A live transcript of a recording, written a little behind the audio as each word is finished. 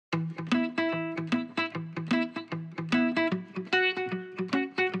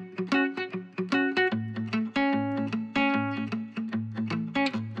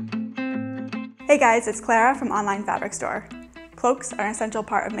Hey guys, it's Clara from Online Fabric Store. Cloaks are an essential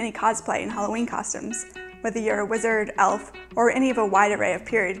part of many cosplay and Halloween costumes, whether you're a wizard, elf, or any of a wide array of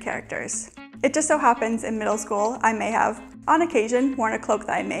period characters. It just so happens in middle school I may have, on occasion, worn a cloak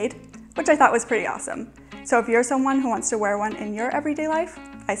that I made, which I thought was pretty awesome. So if you're someone who wants to wear one in your everyday life,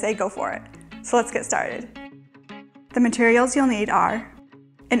 I say go for it. So let's get started. The materials you'll need are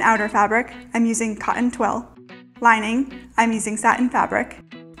an outer fabric, I'm using cotton twill, lining, I'm using satin fabric,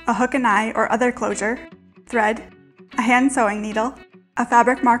 a hook and eye or other closure, thread, a hand sewing needle, a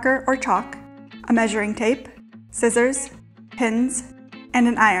fabric marker or chalk, a measuring tape, scissors, pins, and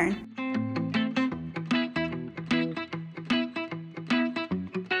an iron.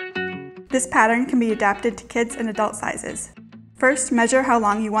 This pattern can be adapted to kids and adult sizes. First, measure how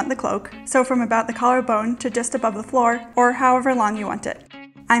long you want the cloak, so from about the collarbone to just above the floor, or however long you want it.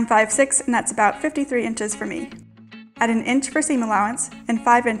 I'm 5'6" and that's about 53 inches for me. Add an inch for seam allowance and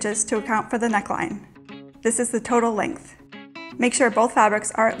 5 inches to account for the neckline. This is the total length. Make sure both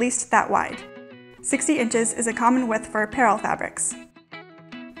fabrics are at least that wide. 60 inches is a common width for apparel fabrics.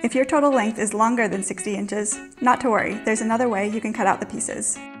 If your total length is longer than 60 inches, not to worry, there's another way you can cut out the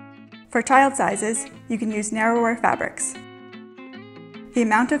pieces. For child sizes, you can use narrower fabrics. The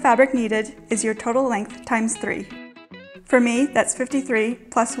amount of fabric needed is your total length times 3. For me, that's 53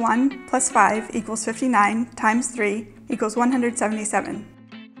 plus 1 plus 5 equals 59 times 3 equals 177.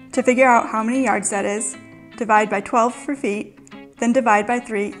 To figure out how many yards that is, divide by 12 for feet, then divide by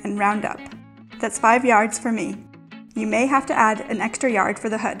 3 and round up. That's 5 yards for me. You may have to add an extra yard for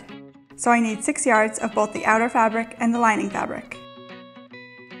the hood. So I need 6 yards of both the outer fabric and the lining fabric.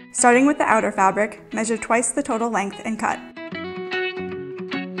 Starting with the outer fabric, measure twice the total length and cut.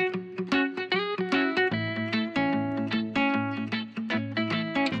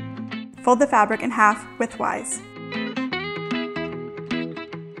 Fold the fabric in half widthwise.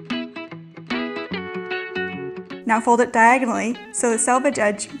 Now fold it diagonally so the selvage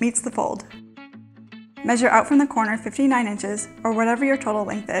edge meets the fold. Measure out from the corner 59 inches, or whatever your total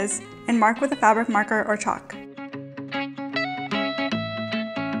length is, and mark with a fabric marker or chalk.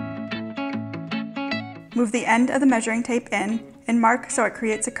 Move the end of the measuring tape in and mark so it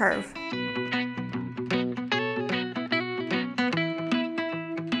creates a curve.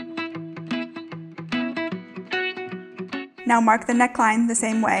 Now mark the neckline the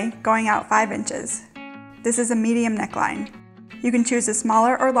same way, going out 5 inches. This is a medium neckline. You can choose a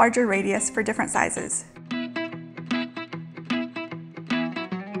smaller or larger radius for different sizes.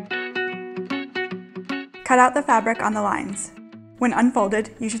 Cut out the fabric on the lines. When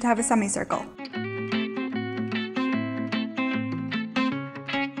unfolded, you should have a semicircle.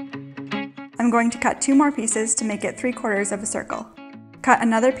 I'm going to cut 2 more pieces to make it 3/4 of a circle. Cut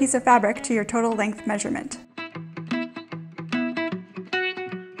another piece of fabric to your total length measurement.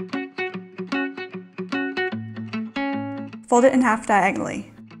 Fold it in half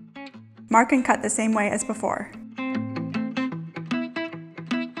diagonally. Mark and cut the same way as before.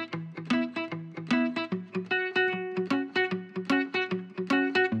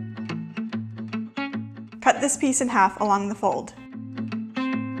 Cut this piece in half along the fold.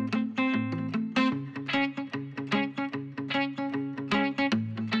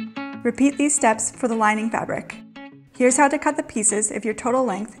 Repeat these steps for the lining fabric. Here's how to cut the pieces if your total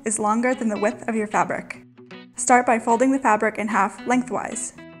length is longer than the width of your fabric. Start by folding the fabric in half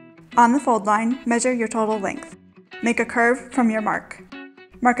lengthwise. On the fold line, measure your total length. Make a curve from your mark.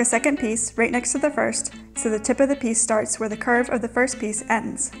 Mark a second piece right next to the first so the tip of the piece starts where the curve of the first piece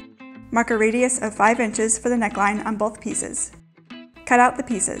ends. Mark a radius of 5 inches for the neckline on both pieces. Cut out the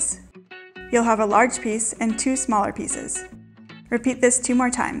pieces. You'll have a large piece and 2 smaller pieces. Repeat this 2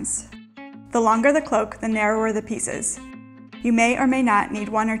 more times. The longer the cloak, the narrower the pieces. You may or may not need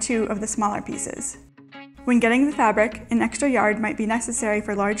 1 or 2 of the smaller pieces. When getting the fabric, an extra yard might be necessary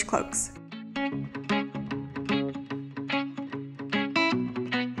for large cloaks.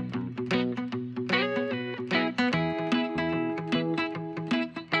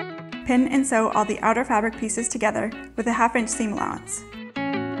 Pin and sew all the outer fabric pieces together with a 1/2 inch seam allowance.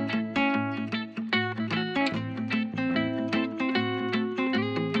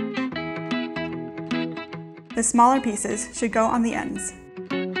 The smaller pieces should go on the ends.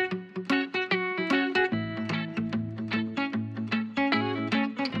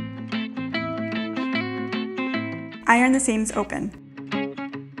 Iron the seams open.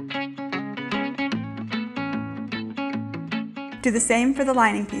 Do the same for the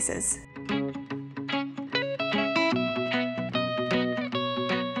lining pieces.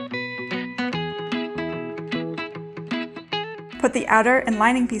 Put the outer and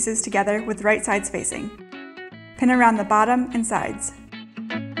lining pieces together with right sides facing. Pin around the bottom and sides.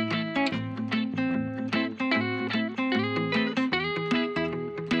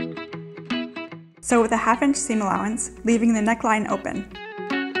 Sew with a 1/2 inch seam allowance, leaving the neckline open.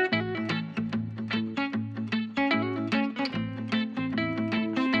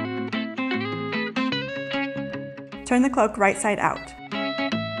 Turn the cloak right side out.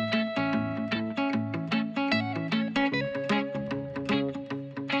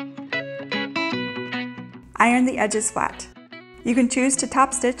 Iron the edges flat. You can choose to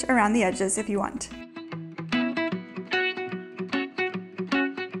top stitch around the edges if you want.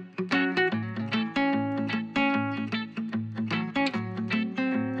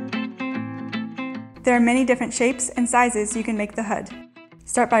 There are many different shapes and sizes you can make the hood.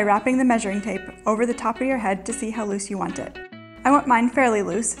 Start by wrapping the measuring tape over the top of your head to see how loose you want it. I want mine fairly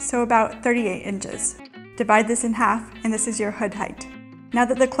loose, so about 38 inches. Divide this in half, and this is your hood height. Now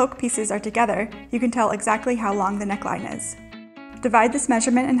that the cloak pieces are together, you can tell exactly how long the neckline is. Divide this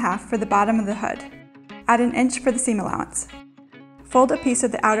measurement in half for the bottom of the hood. Add 1 inch for the seam allowance. Fold a piece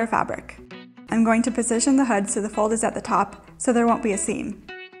of the outer fabric. I'm going to position the hood so the fold is at the top, so there won't be a seam.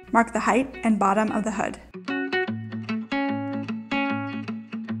 Mark the height and bottom of the hood.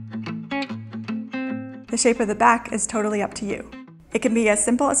 The shape of the back is totally up to you. It can be as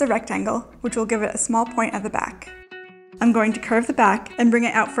simple as a rectangle, which will give it a small point at the back. I'm going to curve the back and bring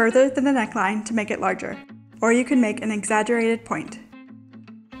it out further than the neckline to make it larger, or you can make an exaggerated point.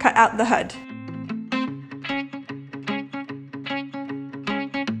 Cut out the hood.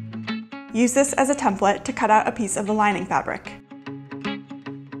 Use this as a template to cut out a piece of the lining fabric.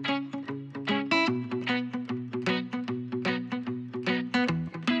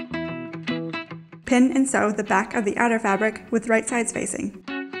 Pin and sew the back of the outer fabric with right sides facing.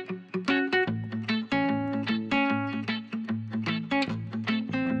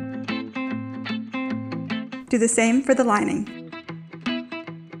 Do the same for the lining.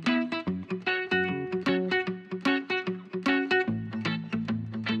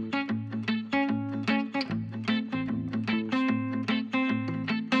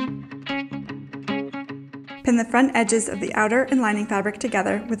 Pin the front edges of the outer and lining fabric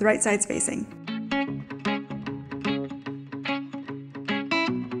together with right sides facing.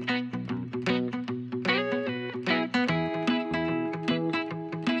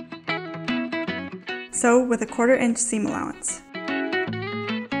 Sew with a 1/4 inch seam allowance.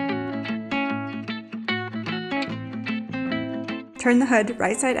 Turn the hood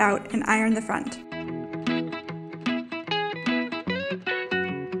right side out and iron the front.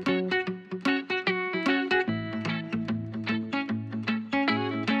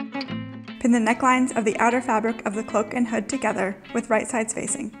 Pin the necklines of the outer fabric of the cloak and hood together with right sides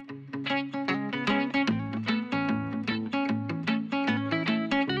facing.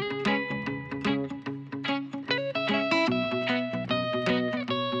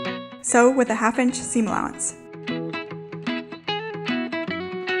 Sew with a 1/2 inch seam allowance.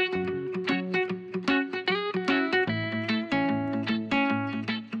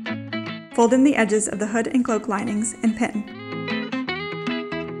 Fold in the edges of the hood and cloak linings and pin.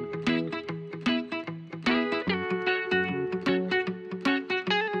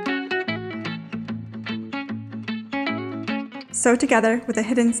 Sew together with a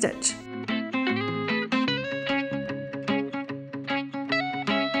hidden stitch.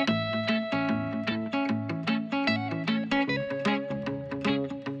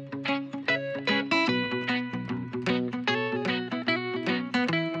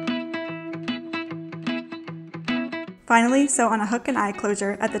 Finally, sew on a hook and eye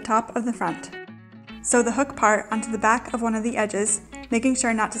closure at the top of the front. Sew the hook part onto the back of one of the edges, making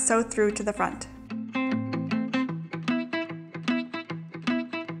sure not to sew through to the front.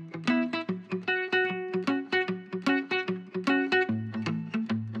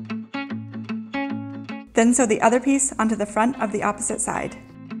 Then sew the other piece onto the front of the opposite side.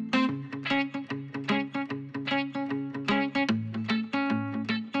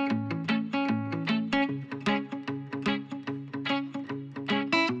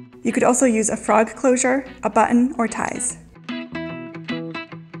 You could also use a frog closure, a button, or ties.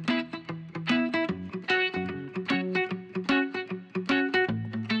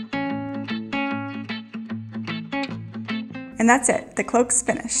 And that's it, the cloak's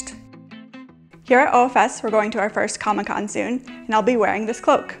finished. Here at OFS, we're going to our first Comic-Con soon, and I'll be wearing this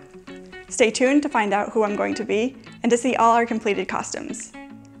cloak. Stay tuned to find out who I'm going to be and to see all our completed costumes.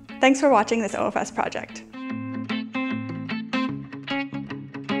 Thanks for watching this OFS project.